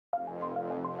Hey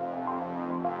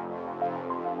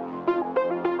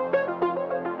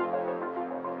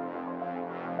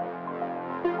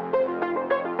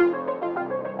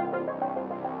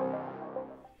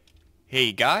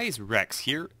guys, Rex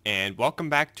here, and welcome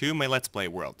back to my Let's Play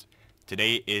world.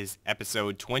 Today is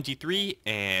episode 23,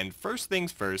 and first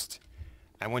things first,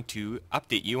 I want to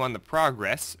update you on the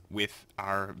progress with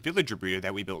our villager breeder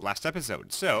that we built last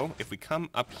episode. So, if we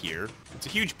come up here, it's a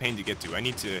huge pain to get to. I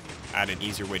need to add an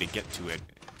easier way to get to it.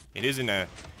 It is in a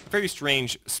very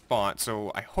strange spot,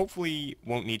 so I hopefully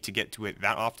won't need to get to it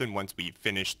that often once we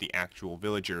finish the actual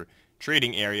villager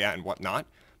trading area and whatnot.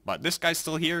 But this guy's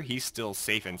still here, he's still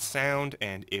safe and sound,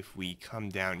 and if we come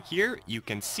down here, you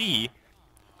can see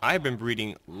I've been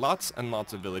breeding lots and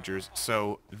lots of villagers,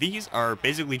 so these are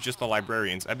basically just the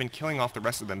librarians. I've been killing off the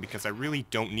rest of them because I really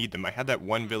don't need them. I had that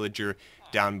one villager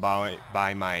down by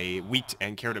my wheat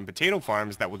and carrot and potato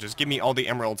farms that will just give me all the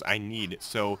emeralds I need.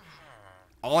 So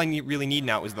all I really need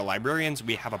now is the librarians.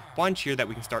 We have a bunch here that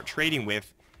we can start trading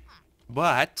with,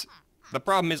 but the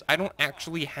problem is I don't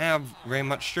actually have very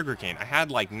much sugarcane. I had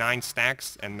like 9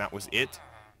 stacks and that was it.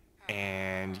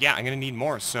 And yeah, I'm going to need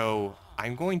more. So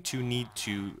I'm going to need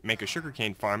to make a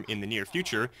sugarcane farm in the near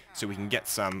future so we can get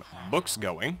some books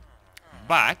going.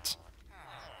 But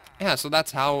yeah, so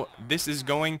that's how this is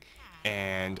going.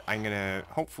 And I'm going to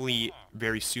hopefully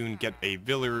very soon get a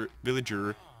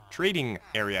villager trading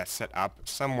area set up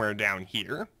somewhere down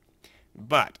here.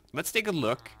 But let's take a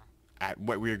look at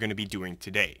what we're going to be doing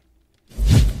today.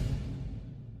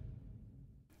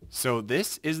 So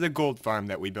this is the gold farm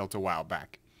that we built a while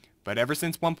back. But ever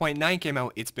since 1.9 came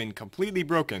out, it's been completely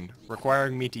broken,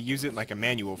 requiring me to use it like a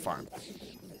manual farm.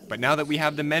 But now that we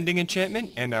have the mending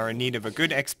enchantment and are in need of a good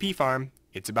XP farm,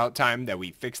 it's about time that we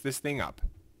fix this thing up.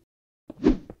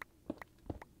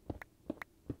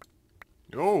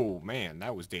 Oh man,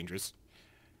 that was dangerous.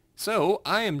 So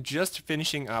I am just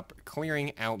finishing up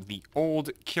clearing out the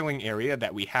old killing area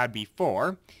that we had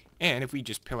before. And if we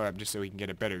just pillar up just so we can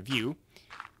get a better view,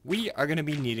 we are going to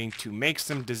be needing to make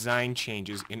some design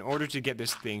changes in order to get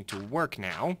this thing to work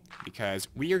now, because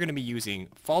we are going to be using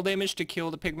fall damage to kill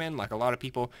the pigmen like a lot of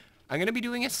people. I'm going to be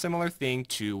doing a similar thing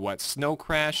to what Snow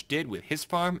Crash did with his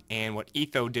farm and what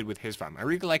Etho did with his farm. I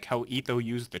really like how Etho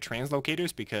used the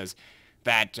translocators because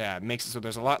that makes it so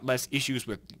there's a lot less issues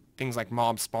with things like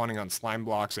mobs spawning on slime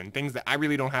blocks and things that I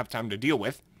really don't have time to deal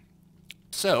with.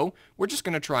 So, we're just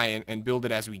going to try and build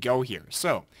it as we go here.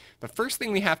 So, the first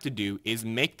thing we have to do is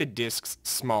make the discs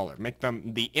smaller. Make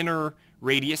them, the inner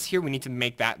radius here, we need to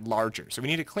make that larger. So we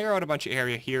need to clear out a bunch of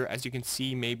area here. As you can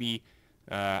see, maybe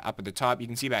up at the top, you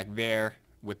can see back there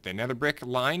with the nether brick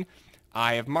line,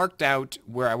 I have marked out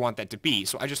where I want that to be.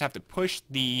 So I just have to push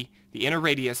the inner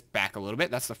radius back a little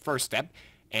bit. That's the first step.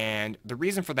 And the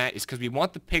reason for that is because we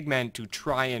want the pigmen to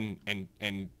try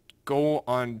and go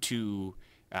on to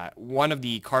one of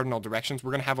the cardinal directions.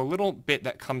 We're going to have a little bit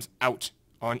that comes out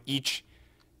on each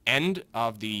end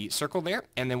of the circle there.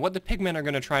 And then what the pigmen are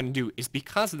going to try and do is,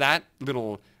 because that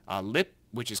little lip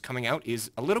which is coming out is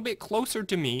a little bit closer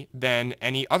to me than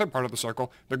any other part of the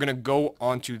circle, they're going to go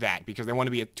onto that because they want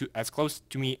to be as close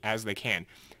to me as they can.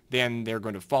 Then they're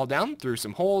going to fall down through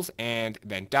some holes and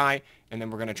then die. And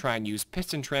then we're going to try and use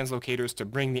piston translocators to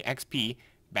bring the XP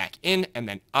back in and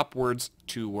then upwards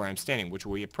to where I'm standing, which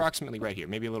will be approximately right here,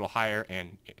 maybe a little higher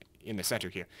and in the center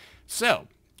here. So,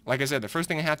 like I said, the first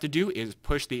thing I have to do is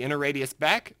push the inner radius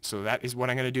back, so that is what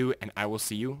I'm going to do, and I will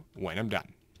see you when I'm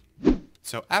done.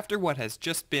 So after what has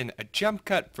just been a jump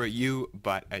cut for you,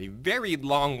 but a very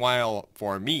long while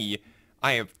for me,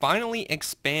 I have finally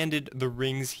expanded the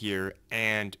rings here,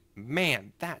 and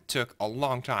man, that took a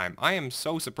long time. I am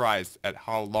so surprised at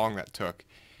how long that took.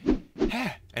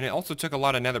 And it also took a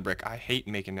lot of nether brick. I hate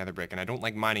making nether brick, and I don't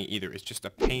like mining either. It's just a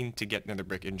pain to get nether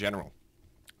brick in general.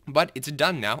 But it's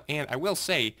done now, and I will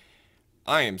say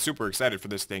I am super excited for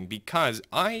this thing because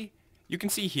you can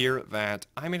see here that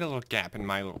I made a little gap in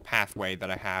my little pathway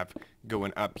that I have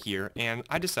going up here, and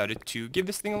I decided to give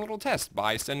this thing a little test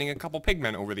by sending a couple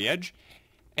pigmen over the edge,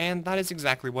 and that is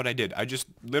exactly what I did. I just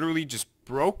literally just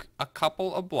broke a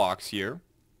couple of blocks here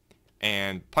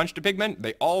and punched a pigman.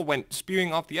 They all went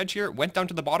spewing off the edge here, went down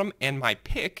to the bottom, and my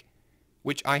pick,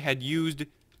 which I had used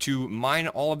to mine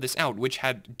all of this out, which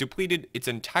had depleted its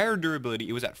entire durability.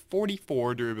 It was at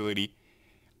 44 durability,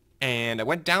 and I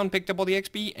went down, picked up all the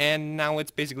XP, and now it's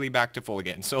basically back to full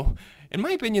again. So, in my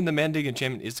opinion, the mending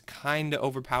enchantment is kind of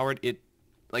overpowered.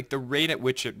 Like, the rate at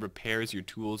which it repairs your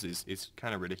tools is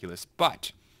kind of ridiculous,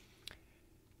 but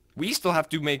we still have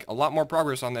to make a lot more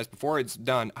progress on this before it's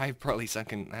done. I've probably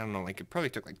sunk in, I don't know, like it probably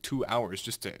took like 2 hours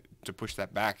just to push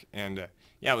that back and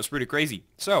Yeah, it was pretty crazy.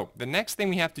 So, the next thing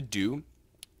we have to do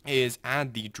is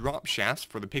add the drop shafts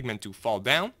for the pigmen to fall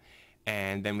down,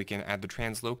 and then we can add the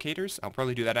translocators. I'll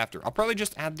probably do that after. I'll probably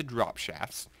just add the drop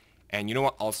shafts, and you know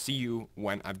what? I'll see you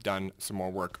when I've done some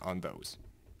more work on those.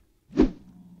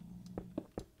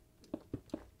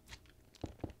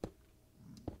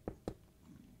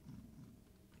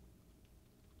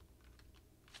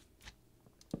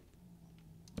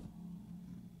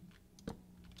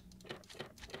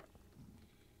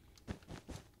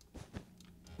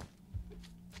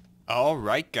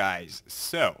 Alright guys,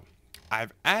 so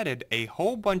I've added a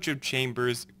whole bunch of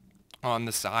chambers on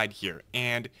the side here,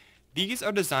 and these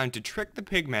are designed to trick the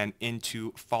pigmen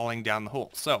into falling down the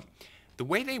hole. So the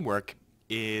way they work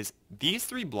is these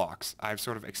 3 blocks I've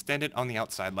sort of extended on the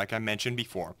outside like I mentioned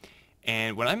before,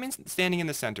 and when I'm standing in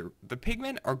the center, the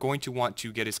pigmen are going to want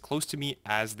to get as close to me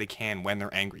as they can when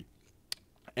they're angry.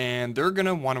 And they're going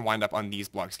to want to wind up on these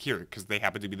blocks here because they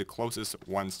happen to be the closest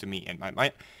ones to me, and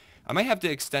I might have to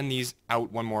extend these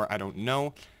out one more, I don't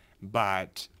know,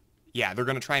 but yeah, they're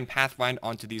going to try and pathfind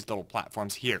onto these little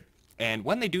platforms here. And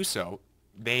when they do so,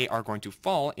 they are going to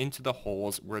fall into the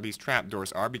holes where these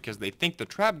trapdoors are because they think the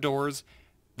trapdoors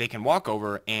they can walk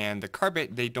over and the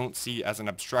carpet they don't see as an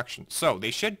obstruction. So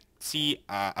they should see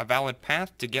a valid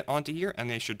path to get onto here, and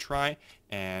they should try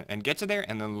and get to there,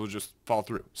 and then they'll just fall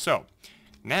through. So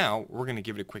now we're going to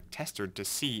give it a quick tester to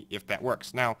see if that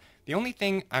works. Now, the only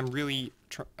thing I'm really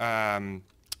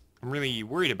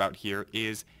worried about here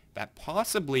is that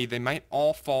possibly they might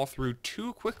all fall through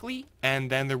too quickly,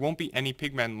 and then there won't be any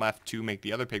pigmen left to make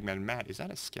the other pigmen mad. Is that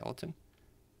a skeleton?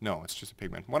 No, it's just a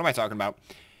pigman. What am I talking about?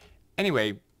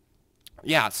 Anyway,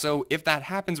 yeah, so if that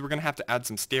happens, we're going to have to add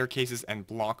some staircases and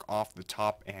block off the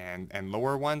top and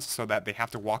lower ones so that they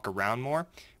have to walk around more,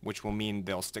 which will mean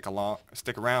they'll stick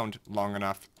around long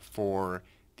enough for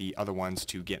the other ones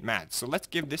to get mad. So let's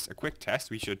give this a quick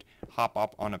test. We should hop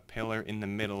up on a pillar in the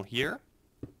middle here.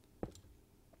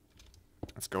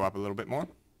 Let's go up a little bit more.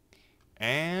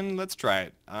 And let's try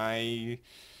it. I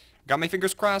got my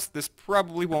fingers crossed. This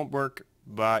probably won't work,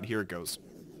 but here it goes.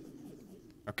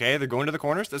 Okay, they're going to the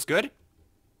corners. That's good.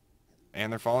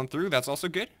 And they're falling through. That's also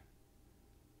good.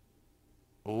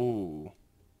 Oh.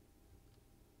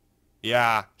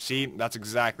 Yeah, see, that's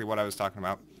exactly what I was talking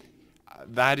about.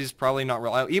 That is probably not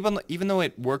reliable. Even though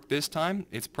it worked this time,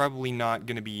 it's probably not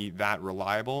going to be that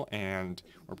reliable, and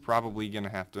we're probably going to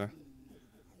have to...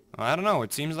 I don't know,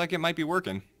 it seems like it might be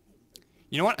working.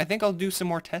 You know what, I think I'll do some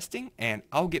more testing, and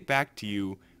I'll get back to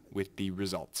you with the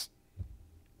results.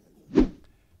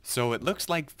 So it looks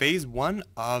like phase 1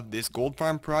 of this gold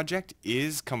farm project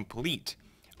is complete.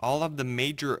 All of the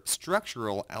major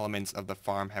structural elements of the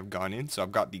farm have gone in, so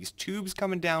I've got these tubes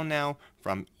coming down now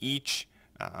from each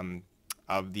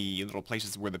of the little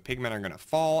places where the pigmen are going to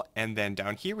fall, and then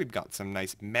down here we've got some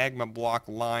nice magma block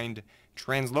lined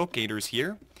translocators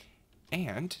here.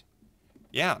 And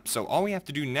yeah, so all we have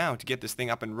to do now to get this thing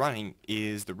up and running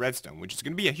is the redstone, which is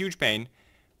going to be a huge pain,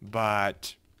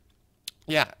 but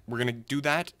yeah, we're going to do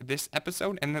that this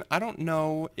episode, and then I don't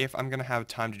know if I'm going to have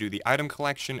time to do the item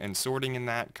collection and sorting and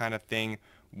that kind of thing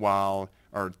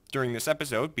during this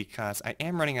episode, because I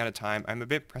am running out of time. I'm a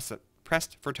bit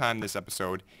pressed for time this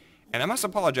episode, and I must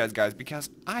apologize, guys, because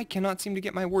I cannot seem to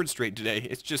get my words straight today.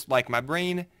 It's just like my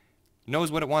brain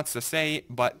knows what it wants to say,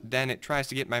 but then it tries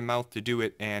to get my mouth to do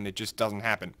it, and it just doesn't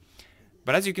happen.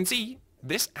 But as you can see,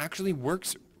 this actually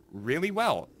works really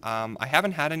well. I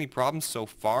haven't had any problems so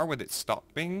far with it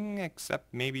stopping,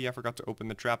 except maybe I forgot to open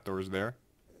the trapdoors there.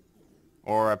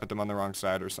 Or I put them on the wrong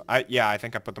side or so. Yeah, I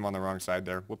think I put them on the wrong side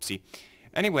there. Whoopsie.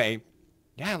 Anyway,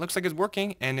 yeah, it looks like it's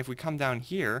working, and if we come down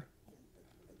here,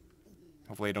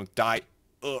 hopefully I don't die.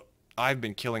 Ugh, I've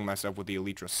been killing myself with the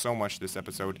Elytra so much this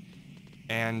episode.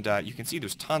 And you can see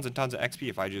there's tons and tons of XP.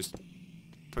 If I just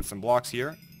put some blocks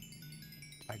here,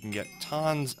 I can get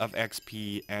tons of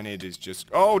XP, and it is just...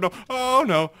 Oh, no! Oh,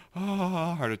 no!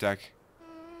 Oh, heart attack.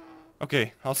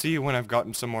 Okay, I'll see you when I've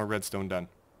gotten some more redstone done.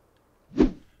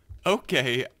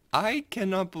 Okay, I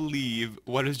cannot believe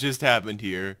what has just happened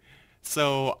here.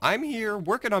 So, I'm here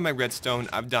working on my redstone.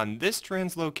 I've done this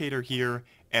translocator here,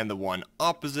 and the one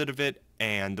opposite of it,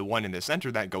 and the one in the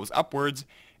center that goes upwards.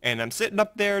 And I'm sitting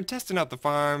up there testing out the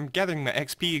farm, gathering my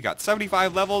XP, got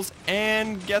 75 levels,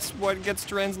 and guess what gets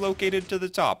translocated to the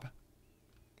top?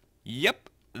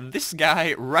 Yep, this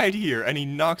guy right here, and he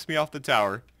knocks me off the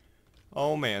tower.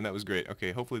 Oh man, that was great.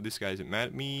 Okay, hopefully this guy isn't mad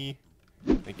at me.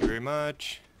 Thank you very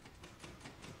much.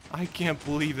 I can't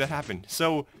believe that happened.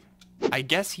 So, I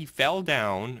guess he fell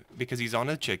down because he's on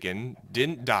a chicken,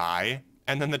 didn't die,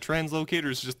 and then the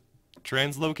translocators just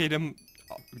translocate him...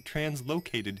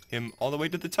 translocated him all the way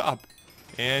to the top.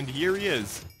 And here he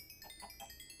is.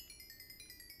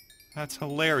 That's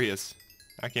hilarious.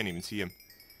 I can't even see him.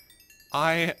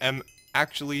 I am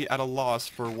actually at a loss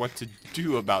for what to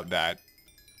do about that,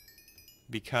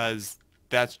 because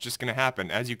that's just going to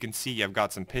happen. As you can see, I've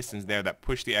got some pistons there that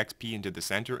push the XP into the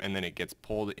center, and then it gets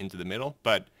pulled into the middle,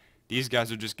 but these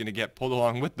guys are just going to get pulled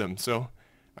along with them, so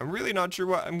I'm really not sure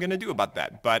what I'm going to do about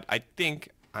that, but I think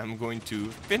I'm going to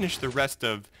finish the rest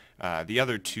of the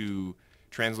other two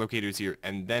translocators here,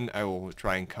 and then I will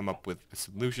try and come up with a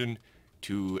solution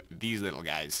to these little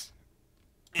guys.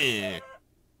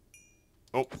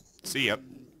 Oh, see ya.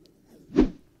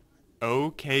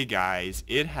 Okay guys,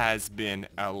 it has been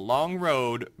a long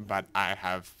road, but I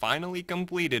have finally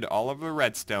completed all of the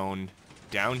redstone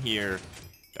down here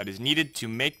that is needed to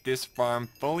make this farm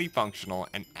fully functional,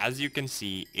 and as you can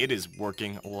see, it is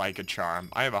working like a charm.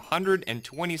 I have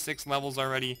 126 levels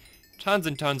already, tons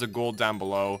and tons of gold down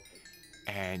below,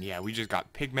 and yeah, we just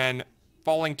got pigmen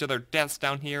falling to their deaths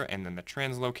down here, and then the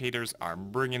translocators are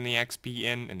bringing the XP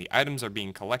in, and the items are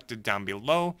being collected down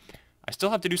below. I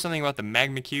still have to do something about the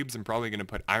magma cubes. I'm probably going to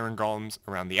put iron golems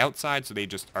around the outside so they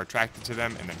just are attracted to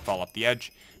them and then fall off the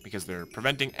edge, because they're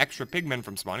preventing extra pigmen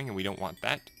from spawning, and we don't want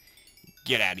that.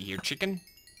 Get out of here, chicken.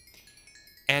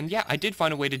 And yeah, I did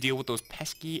find a way to deal with those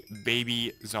pesky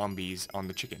baby zombies on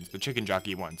the chickens, the chicken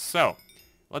jockey ones. So,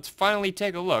 let's finally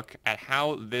take a look at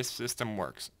how this system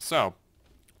works. So,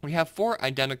 we have 4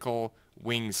 identical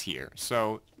wings here.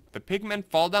 So, the pigmen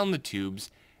fall down the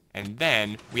tubes, and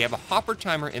then we have a hopper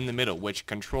timer in the middle, which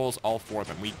controls all 4 of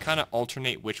them. We kind of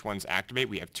alternate which ones activate.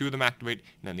 We have 2 of them activate,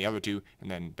 and then the other 2,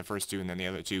 and then the first 2, and then the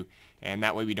other 2. And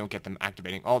that way we don't get them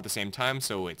activating all at the same time,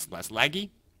 so it's less laggy.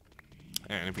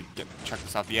 And if we check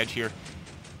this off the edge here,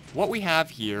 what we have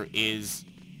here is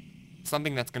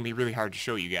something that's going to be really hard to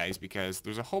show you guys, because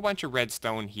there's a whole bunch of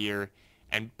redstone here,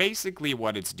 and basically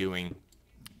what it's doing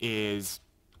is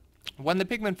when the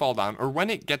pigmen fall down, or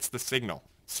when it gets the signal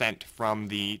sent from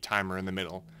the timer in the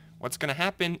middle, what's going to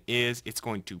happen is it's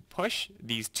going to push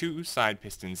these 2 side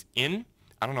pistons in.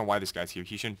 I don't know why this guy's here.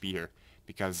 He shouldn't be here,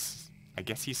 because I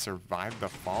guess he survived the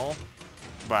fall,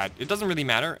 but it doesn't really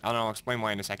matter, and I'll explain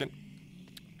why in a second.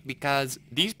 Because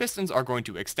these pistons are going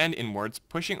to extend inwards,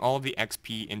 pushing all of the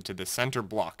XP into the center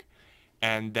block.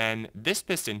 And then this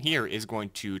piston here is going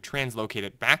to translocate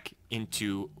it back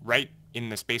into right in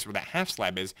the space where that half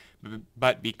slab is.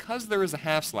 But because there is a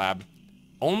half slab,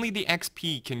 only the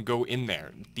XP can go in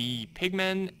there. The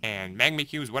pigmen and magma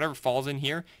cubes, whatever falls in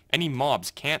here, any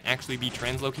mobs can't actually be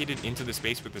translocated into the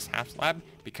space with this half slab,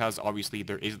 because obviously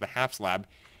there is the half slab.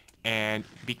 And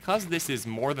because this is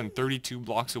more than 32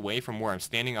 blocks away from where I'm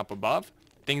standing up above,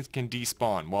 things can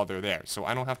despawn while they're there. So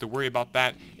I don't have to worry about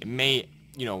that. It may,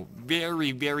 you know,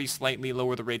 very, very slightly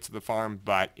lower the rates of the farm,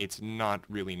 but it's not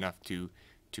really enough to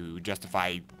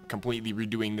justify completely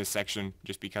redoing this section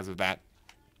just because of that.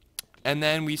 And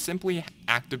then we simply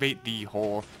activate the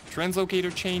whole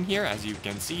translocator chain here. As you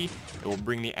can see, it will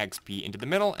bring the XP into the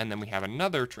middle, and then we have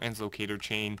another translocator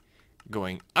chain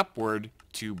going upward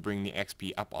to bring the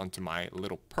XP up onto my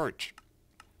little perch.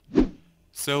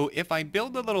 So if I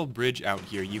build a little bridge out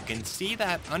here, you can see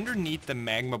that underneath the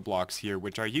magma blocks here,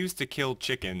 which are used to kill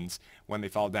chickens when they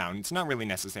fall down, it's not really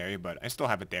necessary, but I still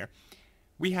have it there.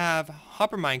 We have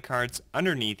hopper minecarts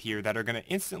underneath here that are going to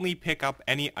instantly pick up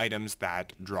any items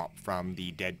that drop from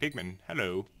the dead pigmen.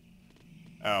 Hello.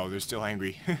 Oh, they're still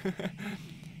angry.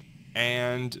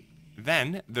 And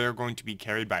then they're going to be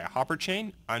carried by a hopper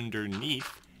chain underneath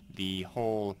the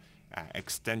whole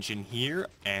extension here,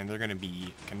 and they're going to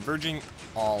be converging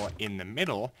all in the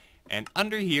middle. And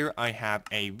under here I have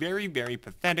a very, very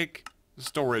pathetic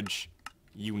storage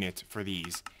unit for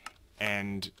these.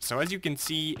 And so as you can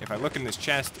see, if I look in this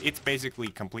chest, it's basically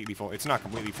completely full. It's not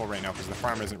completely full right now because the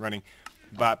farm isn't running.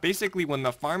 But basically when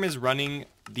the farm is running,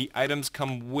 the items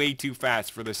come way too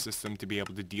fast for this system to be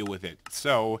able to deal with it.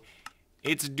 So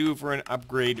it's due for an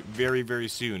upgrade very, very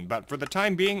soon. But for the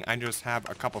time being, I just have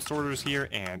a couple sorters here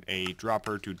and a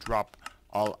dropper to drop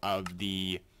all of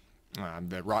the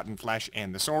rotten flesh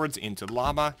and the swords into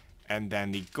lava. And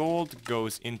then the gold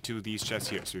goes into these chests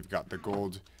here. So we've got the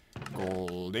gold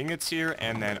ingots here,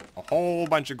 and then a whole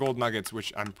bunch of gold nuggets,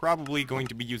 which I'm probably going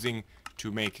to be using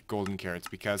to make golden carrots,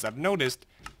 because I've noticed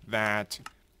that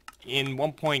in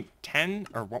 1.10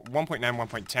 or 1.9,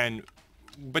 1.10,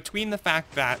 between the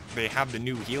fact that they have the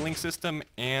new healing system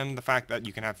and the fact that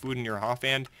you can have food in your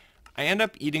offhand, I end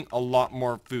up eating a lot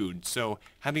more food, so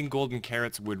having golden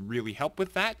carrots would really help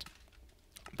with that.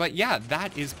 But yeah,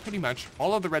 that is pretty much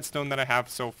all of the redstone that I have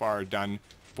so far done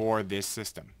for this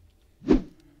system.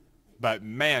 But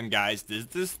man, guys, does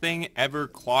this thing ever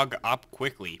clog up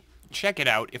quickly. check it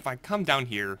out. If I come down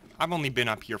here, I've only been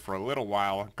up here for a little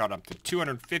while, got up to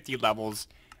 250 levels.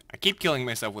 I keep killing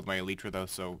myself with my elytra though,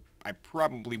 so I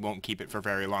probably won't keep it for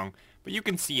very long. But you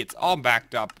can see it's all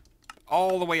backed up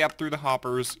all the way up through the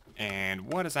hoppers,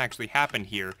 and what has actually happened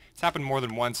here, it's happened more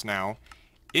than once now,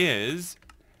 is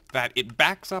that it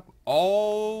backs up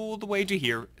all the way to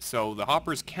here, so the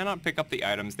hoppers cannot pick up the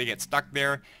items, they get stuck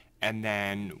there, and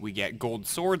then we get gold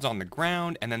swords on the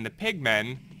ground, and then the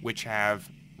pigmen, which have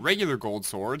regular gold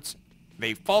swords,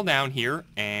 they fall down here,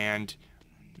 and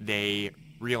they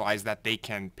realize that they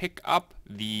can pick up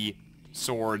the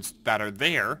swords that are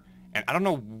there, and I don't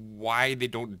know why they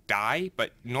don't die,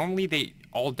 but normally they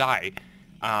all die.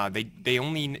 They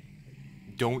only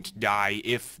don't die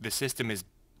if the system is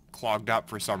clogged up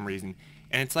for some reason.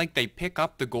 And it's like they pick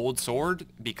up the gold sword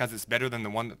because it's better than the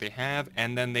one that they have,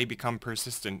 and then they become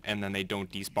persistent, and then they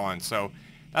don't despawn. So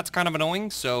that's kind of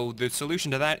annoying. So the solution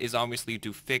to that is obviously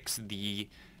to fix the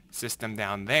system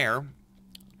down there.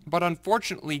 But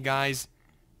unfortunately, guys,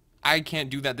 I can't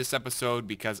do that this episode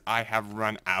because I have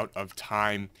run out of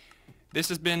time. This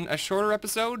has been a shorter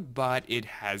episode, but it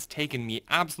has taken me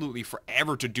absolutely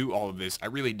forever to do all of this. I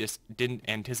really just didn't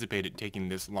anticipate it taking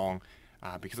this long.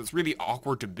 Because it's really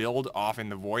awkward to build off in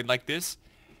the void like this,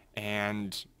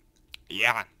 and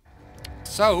yeah.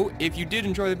 So, if you did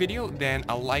enjoy the video, then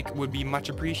a like would be much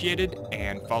appreciated,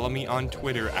 and follow me on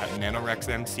Twitter at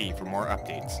NanoRexMC for more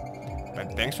updates.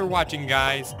 But thanks for watching,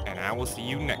 guys, and I will see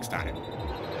you next time.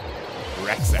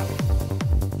 Rex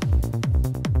out.